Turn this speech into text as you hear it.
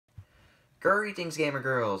Greetings, gamer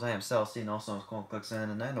girls! I am Celestine, also known as Clona Comics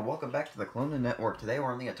Inc, and welcome back to the Clona Network. Today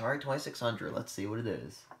we're on the Atari 2600. Let's see what it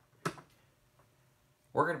is.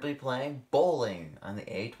 We're going to be playing bowling on the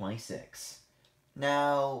A26.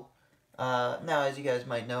 Now, as you guys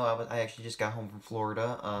might know, I actually just got home from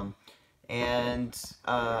Florida,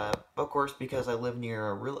 of course, because I live near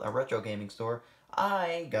a retro gaming store,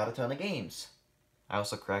 I got a ton of games. I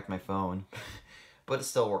also cracked my phone, but it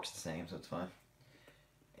still works the same, so it's fine.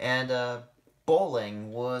 And,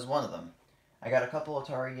 bowling was one of them. I got a couple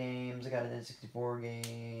Atari games, I got an N64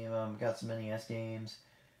 game, got some NES games.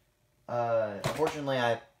 Unfortunately,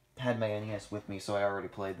 I had my NES with me, so I already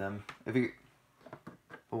played them. But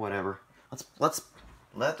whatever.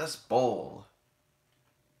 Let us bowl.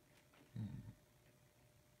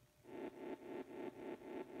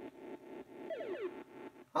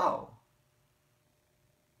 Oh.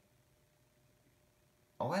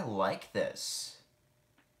 Oh, I like this.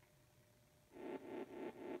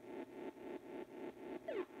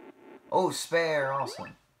 Oh, spare,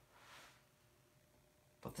 awesome.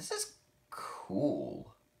 But this is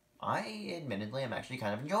cool. I admittedly am actually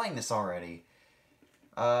kind of enjoying this already.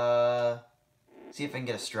 See if I can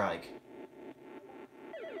get a strike.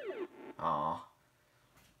 Aw.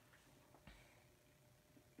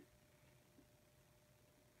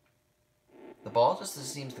 The ball just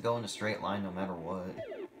seems to go in a straight line no matter what.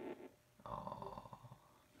 Aw.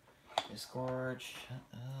 Discord, shut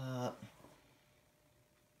up.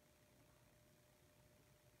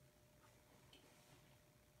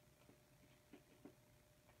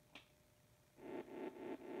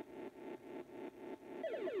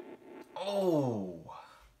 Oh!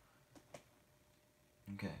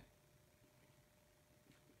 Okay.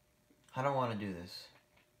 I don't want to do this.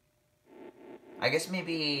 I guess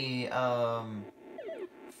maybe,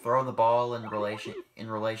 throw the ball in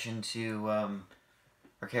relation to,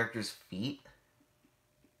 our character's feet.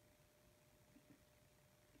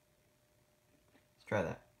 Let's try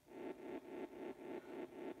that.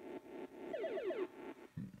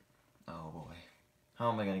 Oh boy.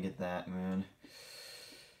 How am I gonna get that, man?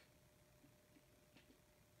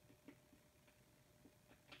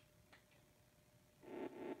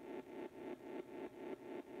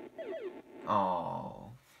 Oh,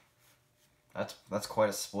 that's quite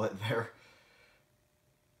a split there.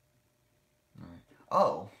 All right.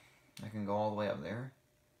 Oh, I can go all the way up there.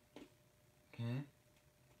 Okay.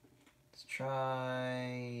 Let's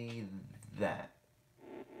try that.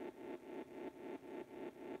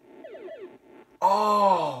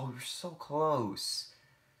 Oh, you're so close.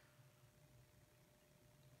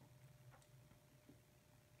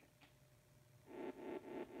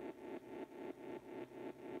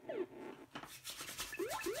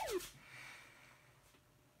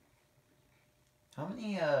 How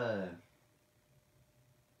many,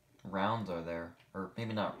 rounds are there? Or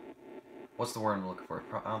maybe not. What's the word I'm looking for?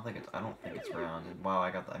 I don't think it's round. Wow,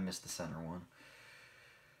 I missed the center one.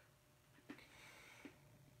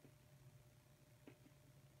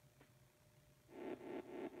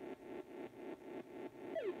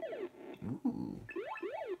 Ooh.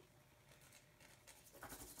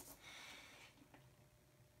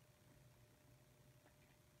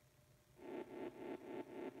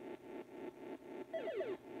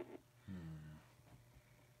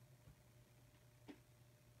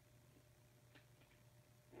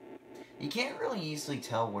 You can't really easily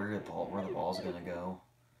tell where the ball's gonna go.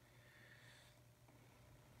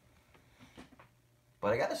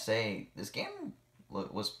 But I gotta say, this game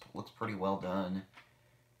looks pretty well done.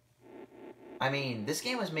 I mean, this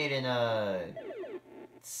game was made in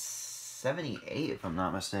 78, if I'm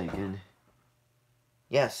not mistaken.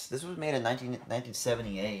 Yes, this was made in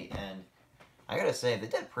 1978, and I gotta say, they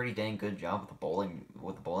did a pretty dang good job with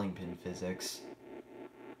the bowling pin physics.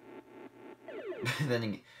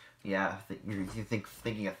 Then, yeah,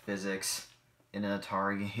 thinking of physics in an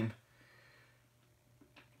Atari game.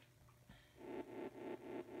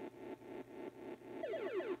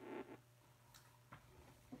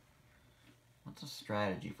 What's a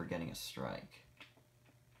strategy for getting a strike?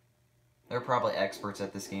 They're probably experts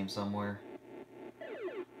at this game somewhere.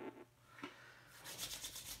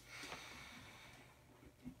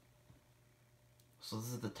 So this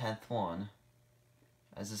is the 10th one.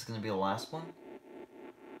 Is this going to be the last one?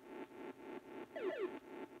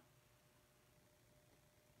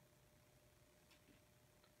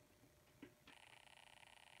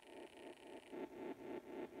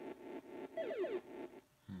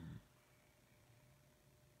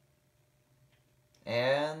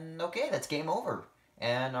 And okay, that's game over.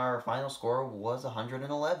 And our final score was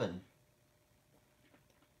 111.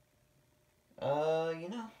 You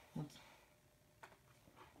know,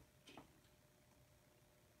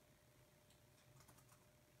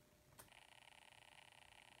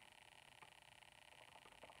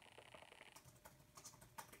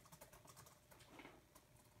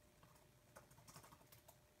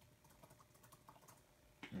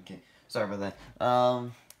 Okay, sorry about that.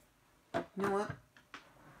 You know what?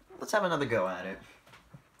 Let's have another go at it.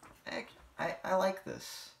 I like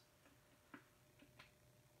this.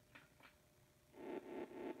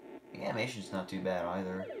 The animation's not too bad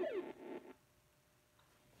either.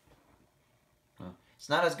 Well, it's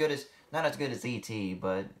not as good as E.T.,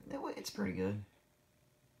 but it's pretty good.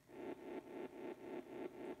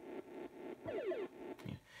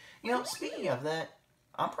 Yeah. You know, speaking of that,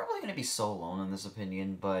 I'm probably going to be so alone in this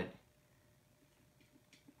opinion, but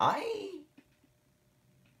I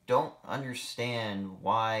don't understand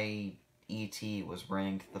why E.T. was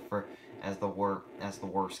ranked as the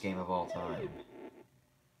worst game of all time.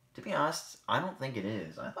 To be honest, I don't think it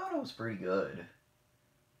is. I thought it was pretty good.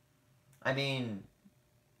 I mean,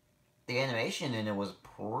 the animation in it was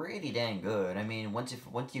pretty dang good. I mean, once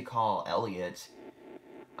you call Elliot,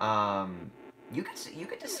 you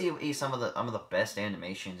get to see some of the best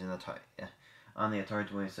animations on the Atari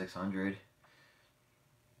 2600.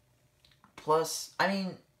 Plus, I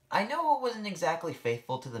mean, I know it wasn't exactly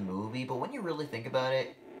faithful to the movie, but when you really think about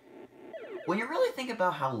it, when you really think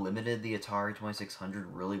about how limited the Atari 2600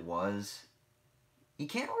 really was, you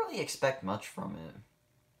can't really expect much from it.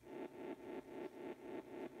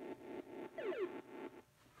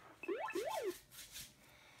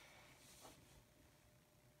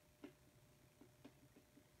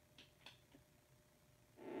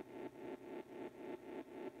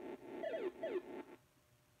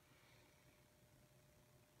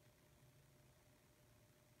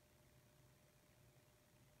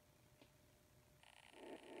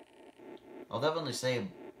 I'll definitely say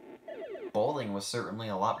bowling was certainly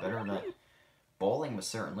a lot better than a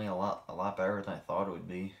lot better than I thought it would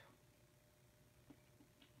be.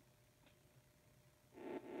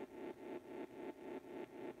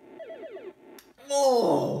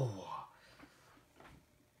 Oh!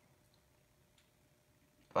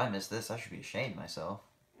 If I missed this, I should be ashamed of myself.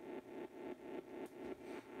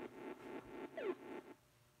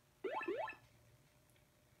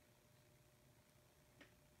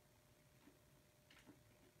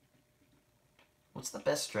 What's the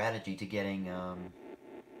best strategy to getting a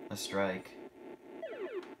strike?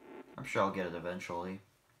 I'm sure I'll get it eventually.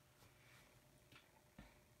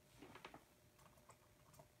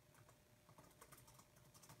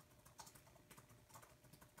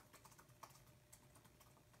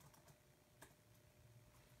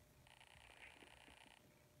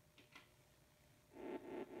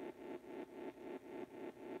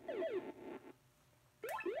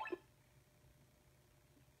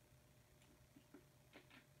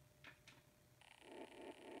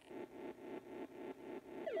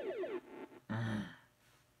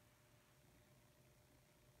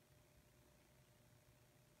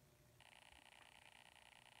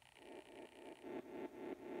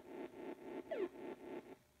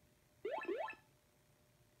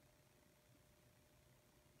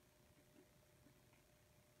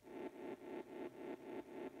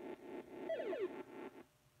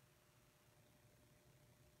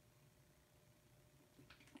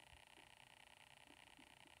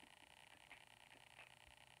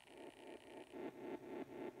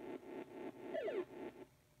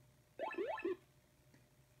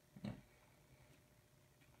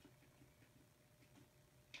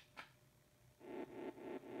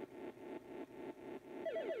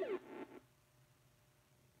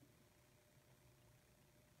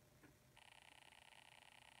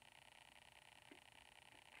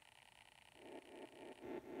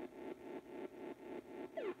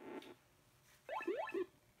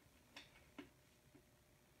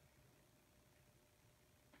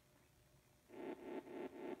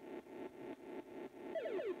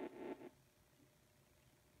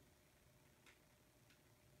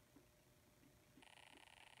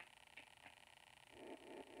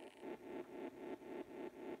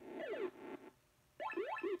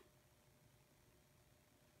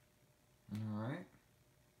 Alright.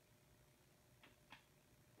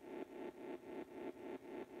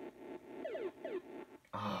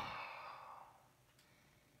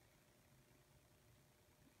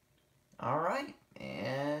 Alright,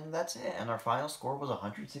 and that's it. And our final score was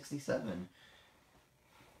 167.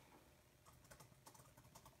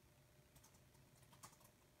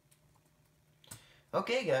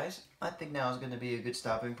 Okay, guys, I think now is going to be a good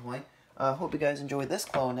stopping point. Hope you guys enjoyed this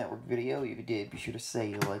Clone Network video. If you did, be sure to say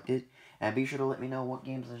you liked it. And be sure to let me know what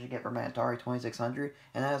games I should get for my Atari 2600.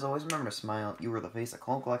 And as always, remember to smile. You were the face of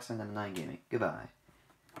Clone Collection and 9 Gaming. Goodbye.